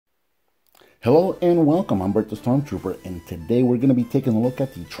Hello and welcome, I'm Bert the Stormtrooper, and today we're going to be taking a look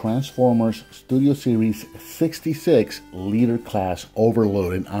at the Transformers Studio Series 66 Leader Class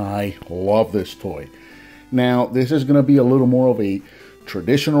Overload, and I love this toy. Now, this is going to be a little more of a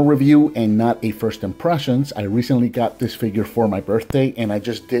traditional review and not a first impressions. I recently got this figure for my birthday, and I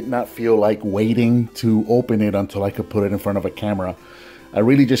just did not feel like waiting to open it until I could put it in front of a camera. I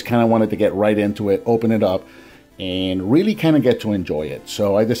really just kind of wanted to get right into it, open it up, and really kind of get to enjoy it.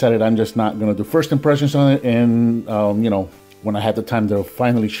 So I decided I'm just not going to do first impressions on it, and you know, when I had the time to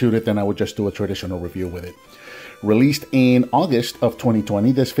finally shoot it, then I would just do a traditional review with it. Released in August of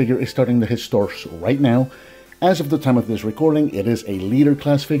 2020, this figure is starting to hit stores right now. As of the time of this recording, it is a leader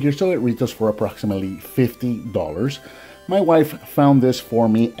class figure, so it retails for approximately $50. My wife found this for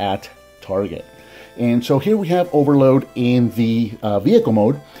me at Target. And so here we have Overload in the vehicle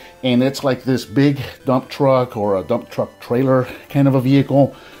mode, and it's like this big dump truck or a dump truck trailer kind of a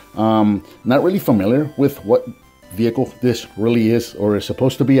vehicle. Not really familiar with what vehicle this really is or is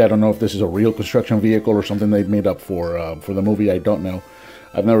supposed to be. I don't know if this is a real construction vehicle or something they've made up for the movie. I don't know.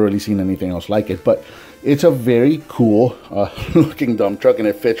 I've never really seen anything else like it, but it's a very cool looking dump truck, and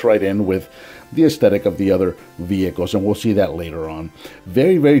it fits right in with the aesthetic of the other vehicles, and we'll see that later on.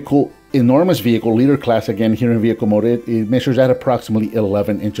 Very, very cool, enormous vehicle, leader class again here in vehicle mode. It measures at approximately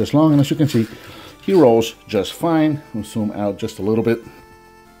 11 inches long, and as you can see, he rolls just fine. We'll zoom out just a little bit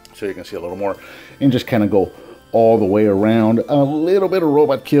so you can see a little more, and just kind of go all the way around. A little bit of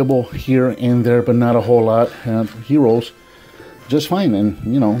robot kibble here and there, but not a whole lot. He rolls just fine,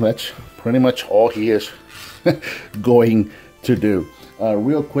 and you know, that's pretty much all he is going to do.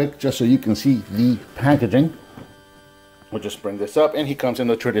 Real quick, just so you can see the packaging, we'll just bring this up, and he comes in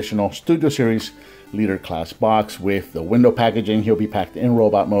the traditional Studio Series Leader Class box with the window packaging. He'll be packed in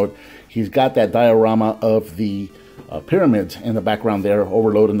robot mode. He's got that diorama of the pyramids in the background there,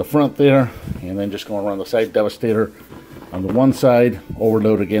 Overload in the front there, and then just going around the side, Devastator on the one side,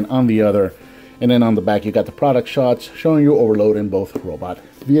 Overload again on the other, and then on the back you got the product shots showing you Overload in both robot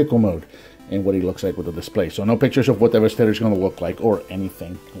vehicle mode and what he looks like with the display. So no pictures of what Devastator is going to look like or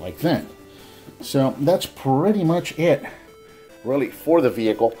anything like that. So that's pretty much it really for the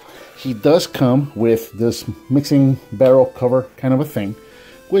vehicle. He does come with this mixing barrel cover kind of a thing,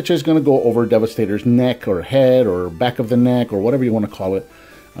 which is going to go over Devastator's neck or head or back of the neck or whatever you want to call it,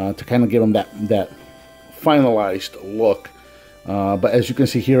 to kind of give him that finalized look. But as you can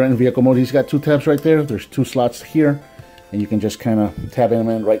see here in vehicle mode, he's got two tabs right there. There's two slots here, and you can just kind of tab him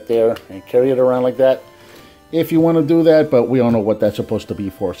in right there and carry it around like that if you want to do that, but we don't know what that's supposed to be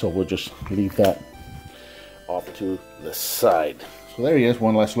for, so we'll just leave that off to the side. So there he is,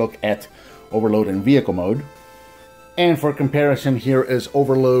 one last look at Overload in vehicle mode. And for comparison, here is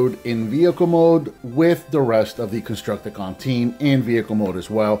Overload in vehicle mode with the rest of the Constructicon team in vehicle mode as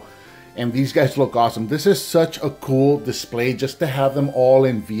well. And these guys look awesome. This is such a cool display just to have them all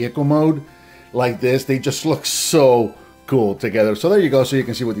in vehicle mode like this. They just look so cool together. So there you go, so you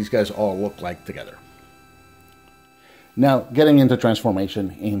can see what these guys all look like together. Now, getting into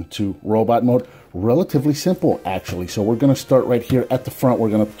transformation into robot mode, relatively simple actually. So we're going to start right here at the front. We're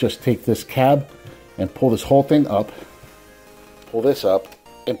going to just take this cab and pull this whole thing up, pull this up,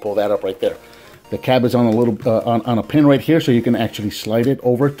 and pull that up right there. The cab is on a little on a pin right here, so you can actually slide it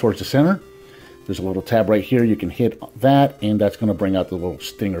over towards the center. There's a little tab right here. You can hit that, and that's going to bring out the little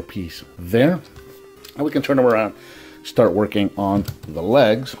stinger piece there. And we can turn them around, start working on the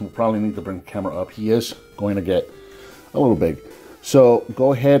legs. We'll probably need to bring the camera up. He is going to get a little big. So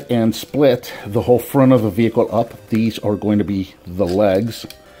go ahead and split the whole front of the vehicle up. These are going to be the legs.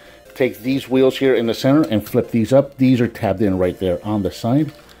 Take these wheels here in the center and flip these up. These are tabbed in right there on the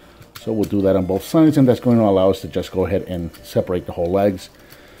side. So we'll do that on both sides, and that's going to allow us to just go ahead and separate the whole legs.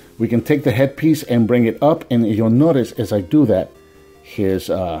 We can take the headpiece and bring it up, and you'll notice as I do that, his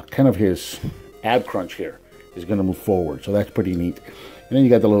kind of his ab crunch here is going to move forward. So that's pretty neat. And then you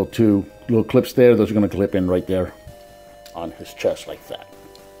got the two little clips there. Those are going to clip in right there on his chest like that.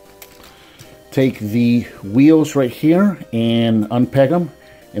 Take the wheels right here and unpeg them,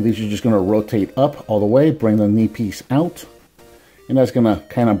 and these are just going to rotate up all the way, bring the knee piece out. And that's going to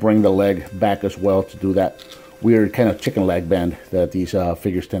kind of bring the leg back as well to do that weird kind of chicken leg bend that these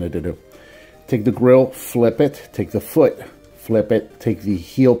figures tended to do. Take the grill, flip it. Take the foot, flip it. Take the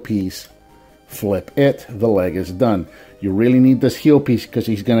heel piece, flip it. The leg is done. You really need this heel piece because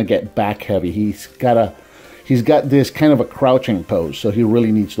he's going to get back heavy. He's got this kind of a crouching pose, so he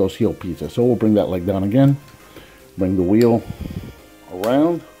really needs those heel pieces. So we'll bring that leg down again. Bring the wheel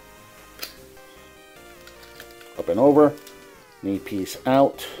around, up and over. Knee piece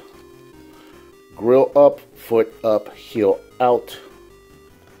out, grill up, foot up, heel out,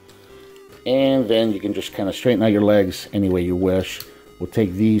 And then you can just kind of straighten out your legs any way you wish. We'll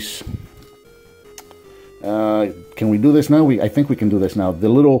take these. Can we do this now? I think we can do this now. The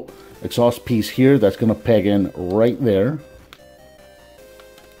little exhaust piece here, that's going to peg in right there.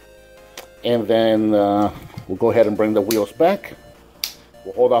 And then we'll go ahead and bring the wheels back.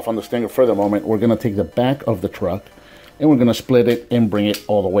 We'll hold off on the Stinger for the moment. We're going to take the back of the truck and we're going to split it and bring it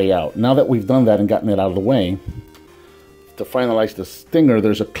all the way out. Now that we've done that and gotten it out of the way, to finalize the Stinger,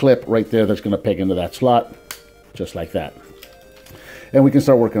 there's a clip right there that's going to peg into that slot, just like that. And we can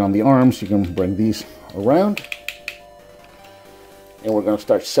start working on the arms. You can bring these around. And we're going to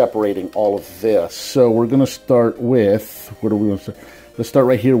start separating all of this. So we're going to start with, where do we want to start? Let's start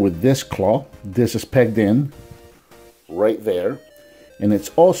right here with this claw. This is pegged in right there. And it's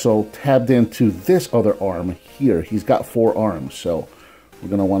also tabbed into this other arm here. He's got 4 arms. So we're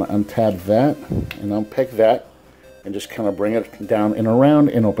going to want to untab that and unpeg that and just kind of bring it down and around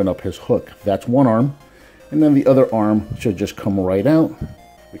and open up his hook. That's one arm. And then the other arm should just come right out.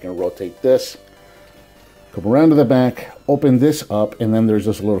 We can rotate this, come around to the back, open this up, and then there's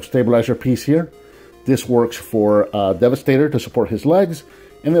this little stabilizer piece here. This works for Devastator to support his legs,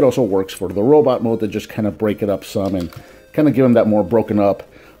 and it also works for the robot mode to just kind of break it up some and kind of give him that more broken up,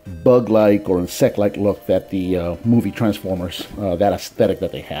 bug-like or insect-like look that the movie Transformers, that aesthetic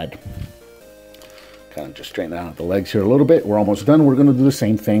that they had. Kind of just straighten out the legs here a little bit. We're almost done. We're going to do the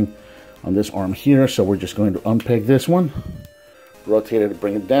same thing on this arm here. So we're just going to unpeg this one, rotate it,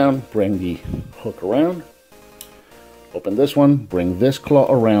 bring it down, bring the hook around, open this one, bring this claw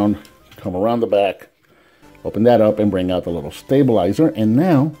around, come around the back, open that up and bring out the little stabilizer. And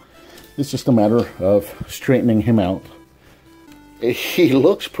now it's just a matter of straightening him out. He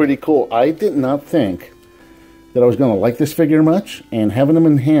looks pretty cool. I did not think that I was going to like this figure much, and having him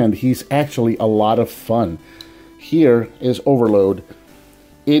in hand, he's actually a lot of fun. Here is Overload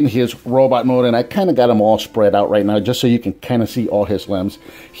in his robot mode, and I kind of got him all spread out right now just so you can kind of see all his limbs.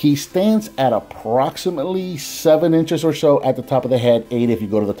 He stands at approximately 7 inches or so at the top of the head, 8 if you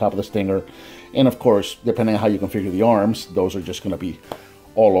go to the top of the Stinger. And of course, depending on how you configure the arms, those are just going to be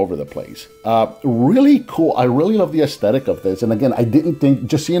all over the place. Really cool. I really love the aesthetic of this. And again, I didn't think,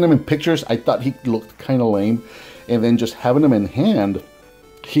 just seeing him in pictures, I thought he looked kind of lame. And then just having him in hand,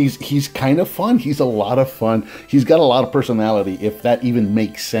 he's kind of fun. He's a lot of fun. He's got a lot of personality, if that even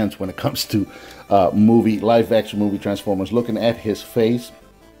makes sense when it comes to live action movie Transformers. Looking at his face,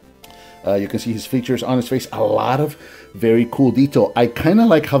 you can see his features on his face. A lot of very cool detail. I kind of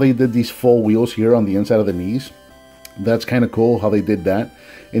like how they did these full wheels here on the inside of the knees. That's kind of cool how they did that.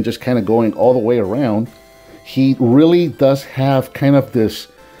 And just kind of going all the way around. He really does have kind of this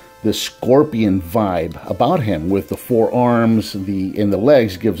scorpion vibe about him, with the 4 arms, in the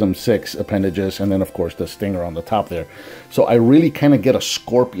legs gives him 6 appendages, and then of course the Stinger on the top there. So I really kind of get a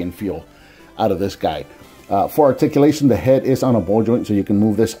scorpion feel out of this guy. For articulation, the head is on a ball joint, so you can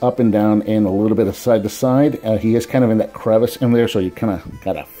move this up and down and a little bit of side to side. He is kind of in that crevice in there, so you kind of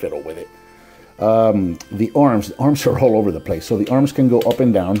gotta fiddle with it. The arms are all over the place. So the arms can go up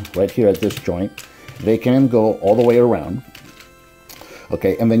and down right here at this joint. They can go all the way around.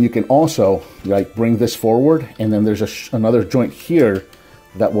 Okay, and then you can also like bring this forward, and then there's another joint here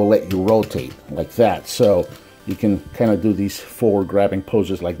that will let you rotate like that. So you can kind of do these forward grabbing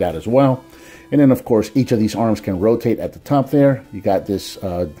poses like that as well. And then of course each of these arms can rotate at the top there. You got this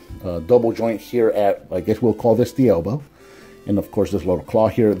double joint here at, I guess we'll call this the elbow. And of course this little claw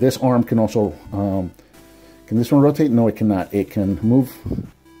here. This arm can also, can this one rotate? No, it cannot. It can move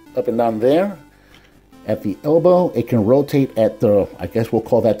up and down there at the elbow. It can rotate at the, I guess we'll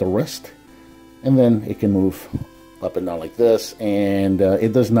call that the wrist. And then it can move up and down like this. And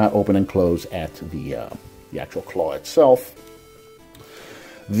it does not open and close at the actual claw itself.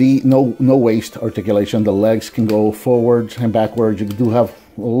 The no waist articulation. The legs can go forwards and backwards. You do have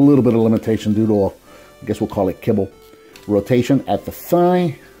a little bit of limitation due to, I guess we'll call it kibble rotation at the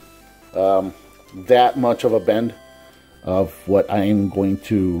thigh. That much of a bend of what I am going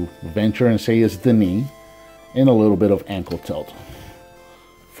to venture and say is the knee, and a little bit of ankle tilt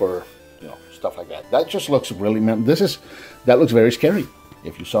for, you know, stuff like that. That just looks really, that looks very scary.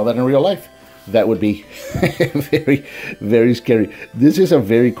 If you saw that in real life, that would be very, very scary. This is a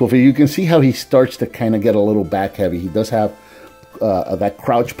very cool figure. You can see how he starts to kind of get a little back heavy. He does have that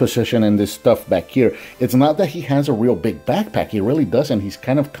crouch position and this stuff back here. It's not that he has a real big backpack. He really doesn't. He's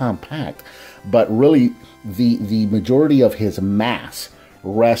kind of compact. But really, the majority of his mass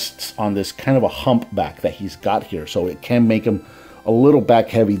rests on this kind of a humpback that he's got here. So it can make him a little back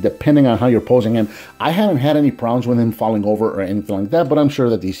heavy depending on how you're posing him. I haven't had any problems with him falling over or anything like that, but I'm sure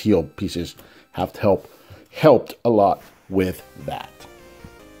that these heel pieces have helped a lot with that.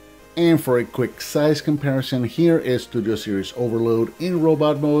 And for a quick size comparison, here is Studio Series Overload in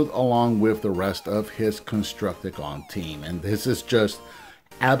robot mode along with the rest of his Constructicon team. And this is just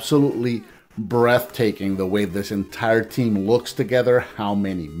absolutely breathtaking the way this entire team looks together, how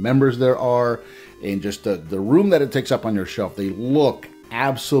many members there are, and just the room that it takes up on your shelf. They look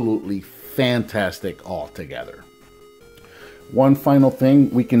absolutely fantastic all together. One final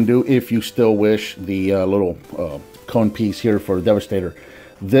thing we can do, if you still wish, the little cone piece here for Devastator.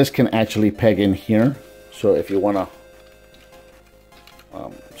 This can actually peg in here, so if you want to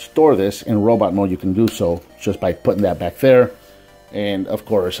store this in robot mode, you can do so just by putting that back there. And of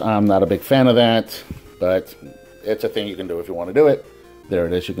course, I'm not a big fan of that, but it's a thing you can do if you want to do it. There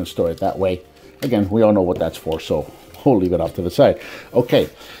it is, you can store it that way. Again, we all know what that's for, so we'll leave it off to the side. Okay,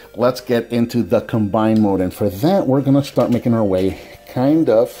 let's get into the combine mode, and for that, we're going to start making our way kind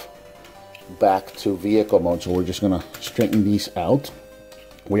of back to vehicle mode. So we're just going to straighten these out.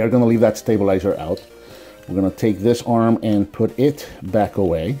 We are going to leave that stabilizer out. We're going to take this arm and put it back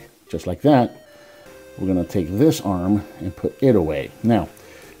away, just like that. We're going to take this arm and put it away. Now,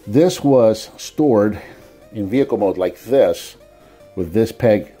 this was stored in vehicle mode like this, with this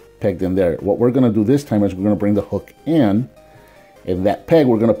peg pegged in there. What we're going to do this time is we're going to bring the hook in, and that peg,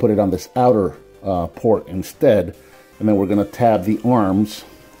 we're going to put it on this outer port instead, and then we're going to tab the arms.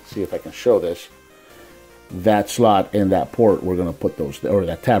 See if I can show this. That slot and that port, we're going to put those, or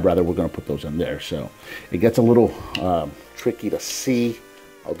that tab rather, we're going to put those in there. So it gets a little tricky to see.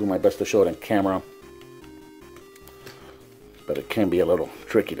 I'll do my best to show it in camera, but it can be a little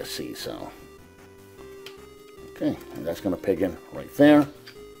tricky to see. So okay, and that's going to peg in right there.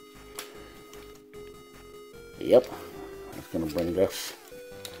 Yep, that's going to bring this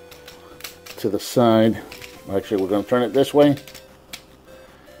to the side. Actually, we're going to turn it this way.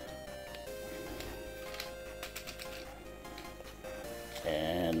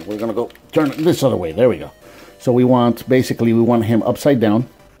 We're going to go turn it this other way. There we go. So we want, basically, we want him upside down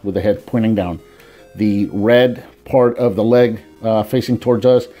with the head pointing down. The red part of the leg facing towards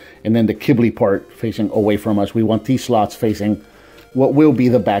us, and then the Kibble part facing away from us. We want these slots facing what will be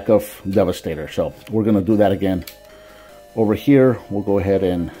the back of Devastator. So we're going to do that again. Over here, we'll go ahead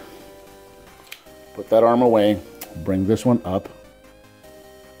and put that arm away. Bring this one up.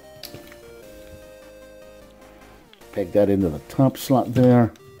 Peg that into the top slot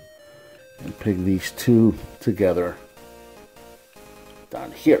there. And peg these two together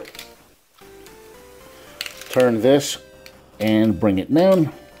down here. Turn this and bring it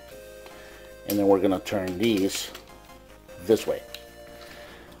down. And then we're going to turn these this way.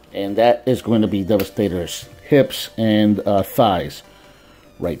 And that is going to be Devastator's hips and thighs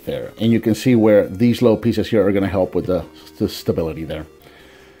right there. And you can see where these low pieces here are going to help with the stability there.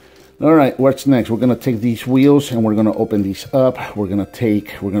 All right, what's next? We're going to take these wheels and we're going to open these up. We're going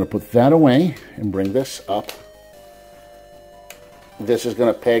to put that away and bring this up. This is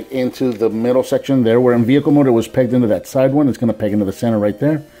going to peg into the middle section there, where in vehicle mode it was pegged into that side one. It's going to peg into the center right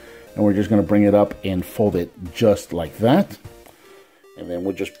there. And we're just going to bring it up and fold it just like that. And then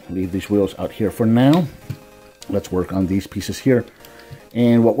we'll just leave these wheels out here for now. Let's work on these pieces here.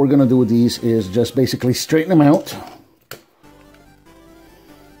 And what we're going to do with these is just basically straighten them out.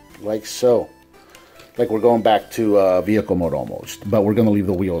 Like so. Like we're going back to vehicle mode almost. But we're going to leave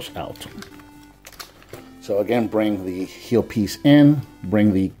the wheels out. So again, bring the heel piece in.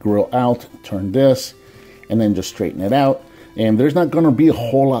 Bring the grill out. Turn this. And then just straighten it out. And there's not going to be a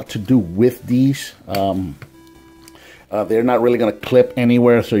whole lot to do with these. They're not really going to clip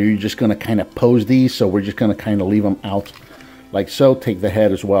anywhere. So you're just going to kind of pose these. So we're just going to kind of leave them out. Like so. Take the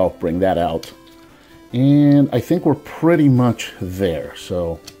head as well. Bring that out. And I think we're pretty much there.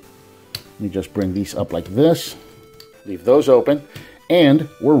 So let me just bring these up like this, leave those open, and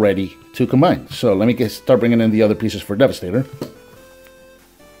we're ready to combine. So let me start bringing in the other pieces for Devastator.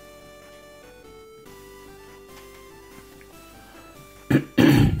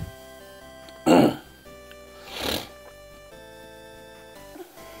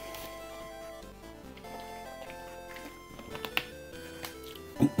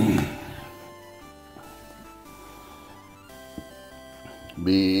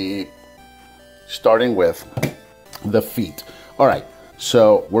 Be starting with the feet. All right,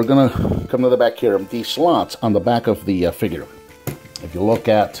 so we're gonna come to the back here. These slots on the back of the figure. If you look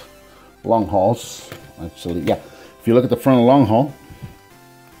at long hauls, actually, yeah. If you look at the front of long haul,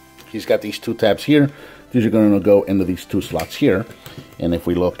 he's got these two tabs here. These are going to go into these two slots here. And if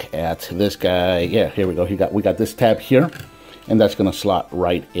we look at this guy, yeah, here we go. We got this tab here, and that's going to slot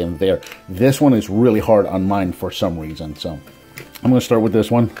right in there. This one is really hard on mine for some reason, so I'm going to start with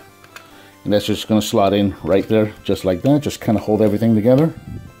this one. And that's just going to slot in right there, just like that. Just kind of hold everything together.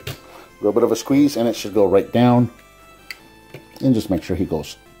 little bit of a squeeze, and it should go right down. And just make sure he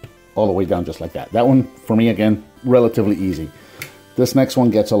goes all the way down just like that. That one, for me, again, relatively easy. This next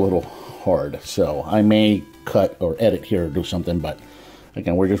one gets a little hard, so I may cut or edit here or do something, but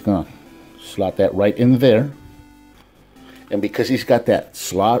again, we're just gonna slot that right in there. And because he's got that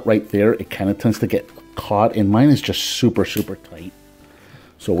slot right there, it kind of tends to get caught, and mine is just super, super tight.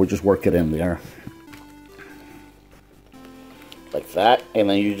 So we'll just work it in there. Like that, and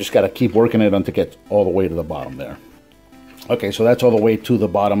then you just got to keep working it until it gets all the way to the bottom there. Okay, so that's all the way to the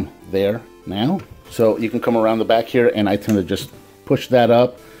bottom there now. So you can come around the back here, and I tend to just push that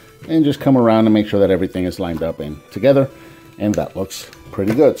up and just come around and make sure that everything is lined up and together, and that looks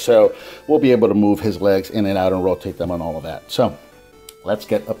pretty good. So we'll be able to move his legs in and out and rotate them and all of that. So let's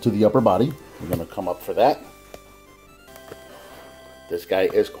get up to the upper body. We're going to come up for that. This guy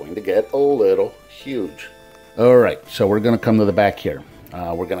is going to get a little huge. All right, so we're going to come to the back here.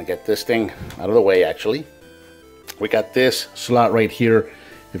 We're going to get this thing out of the way, actually. We got this slot right here.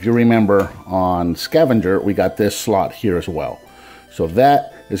 If you remember on Scavenger, we got this slot here as well. So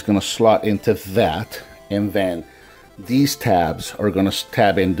that is going to slot into that, and then these tabs are going to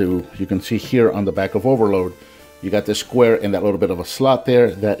tab into, you can see here on the back of Overload, you got this square and that little bit of a slot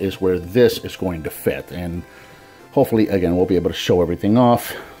there. That is where this is going to fit, and hopefully, again, we'll be able to show everything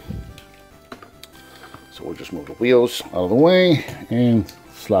off. So we'll just move the wheels out of the way and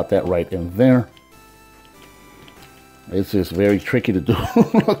slot that right in there. It's just very tricky to do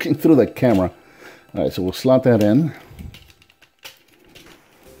looking through the camera. All right, so we'll slot that in.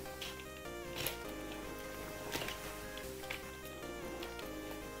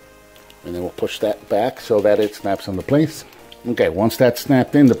 And then we'll push that back so that it snaps into place. Okay, once that's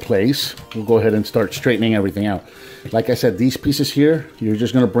snapped into place, we'll go ahead and start straightening everything out. Like I said, these pieces here, you're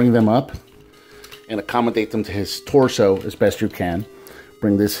just going to bring them up and accommodate them to his torso as best you can.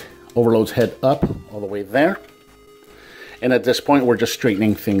 Bring this Overload's head up all the way there. And at this point, we're just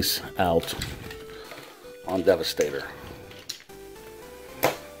straightening things out on Devastator.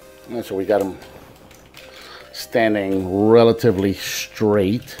 And so we got him standing relatively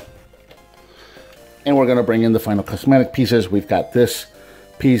straight. And we're going to bring in the final cosmetic pieces. We've got this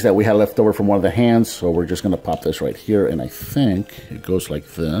piece that we had left over from one of the hands, so we're just going to pop this right here, and I think it goes like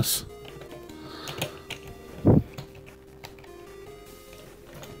this.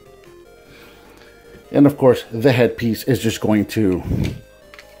 And of course, the headpiece is just going to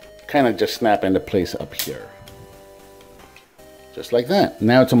kind of just snap into place up here. Just like that.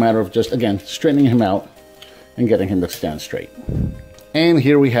 Now it's a matter of just, again, straightening him out and getting him to stand straight. And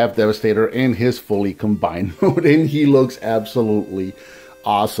here we have Devastator in his fully combined mode, and he looks absolutely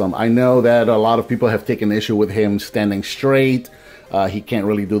awesome. I know that a lot of people have taken issue with him standing straight. He can't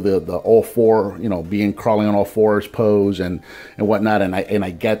really do the all four, you know, crawling on all fours pose and whatnot, and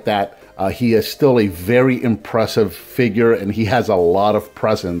I get that. He is still a very impressive figure, and he has a lot of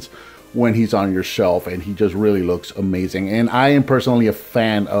presence when he's on your shelf, and he just really looks amazing. And I am personally a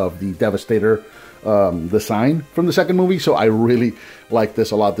fan of the Devastator design from the second movie, so I really like this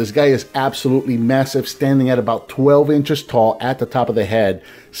a lot. This guy is absolutely massive, standing at about 12 inches tall at the top of the head,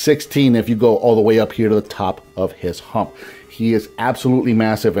 16 if you go all the way up here to the top of his hump. He is absolutely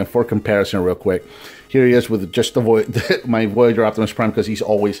massive, and for comparison real quick, here he is with just my Voyager Optimus Prime, because he's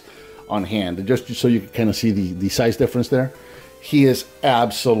always on hand, just so you can kind of see the size difference there. He is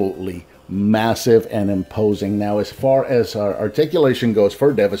absolutely massive and imposing. Now, as far as our articulation goes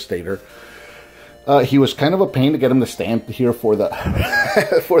for Devastator, he was kind of a pain to get him to stand here for the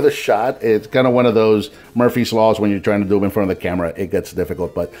for the shot. It's kind of one of those Murphy's Laws when you're trying to do him in front of the camera. It gets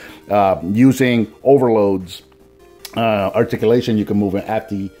difficult, but using Overload's articulation, you can move it at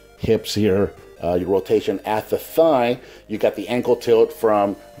the hips here, your rotation at the thigh. You got the ankle tilt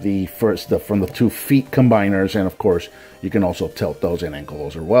from the from the 2 feet combiners, and of course you can also tilt those and ankle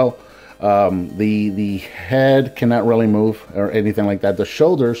those as well. The head cannot really move or anything like that. The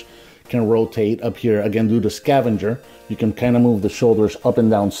shoulders can rotate up here, again due to Scavenger. You can kind of move the shoulders up and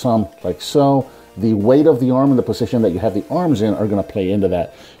down some, like so. The weight of the arm and the position that you have the arms in are going to play into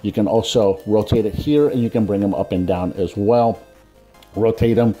that. You can also rotate it here, and you can bring them up and down as well.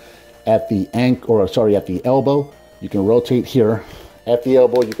 Rotate them at the at the elbow. You can rotate here at the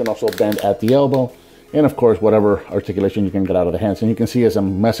elbow. You can also bend at the elbow, and of course whatever articulation you can get out of the hands. And you can see as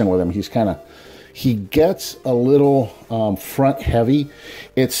I'm messing with him, he gets a little front heavy.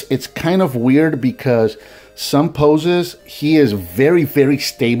 It's kind of weird because some poses he is very, very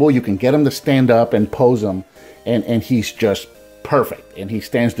stable. You can get him to stand up and pose him, and he's just perfect, and he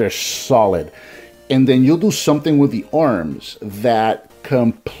stands there solid. And then you'll do something with the arms that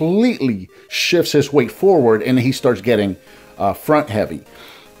completely shifts his weight forward, and he starts getting front heavy.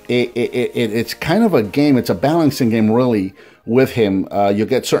 it's kind of a game. It's a balancing game, really, with him. You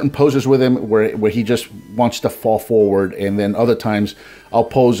get certain poses with him where he just wants to fall forward, and then other times I'll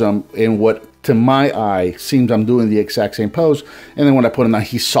pose him in what, to my eye, seems I'm doing the exact same pose, and then when I put him down,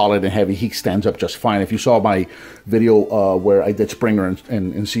 he's solid and heavy. He stands up just fine. If you saw my video where I did Springer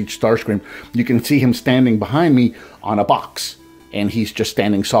and Siege Starscream, you can see him standing behind me on a box, and he's just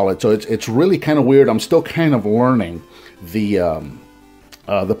standing solid. So it's really kind of weird. I'm still kind of learning the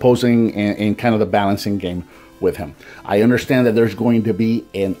posing and kind of the balancing game with him. I understand that there's going to be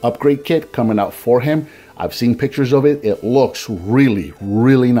an upgrade kit coming out for him. I've seen pictures of it. It looks really,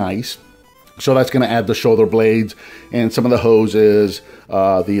 really nice. So that's going to add the shoulder blades and some of the hoses,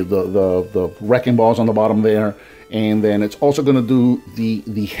 the wrecking balls on the bottom there. And then it's also going to do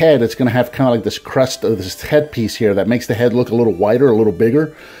the head. It's going to have kind of like this crest, this headpiece here that makes the head look a little wider, a little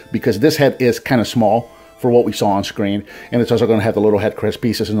bigger, because this head is kind of small for what we saw on screen. And it's also going to have the little head crest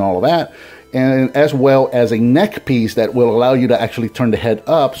pieces and all of that. And as well as a neck piece that will allow you to actually turn the head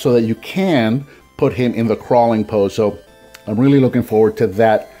up so that you can put him in the crawling pose. So I'm really looking forward to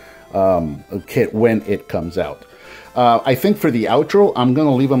that kit when it comes out. I think for the outro, I'm going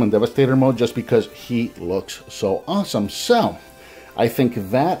to leave him in Devastator mode just because he looks so awesome. So I think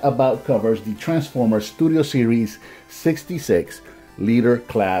that about covers the Transformers Studio Series 66 Leader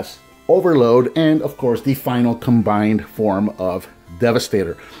Class Overload, and of course the final combined form of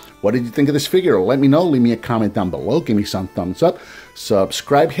Devastator. What did you think of this figure? Let me know. Leave me a comment down below. Give me some thumbs up.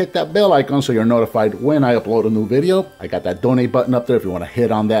 Subscribe, hit that bell icon so you're notified when I upload a new video. I got that donate button up there. If you want to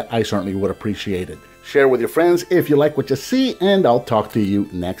hit on that, I certainly would appreciate it. Share with your friends if you like what you see, and I'll talk to you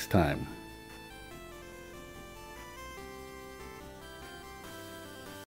next time.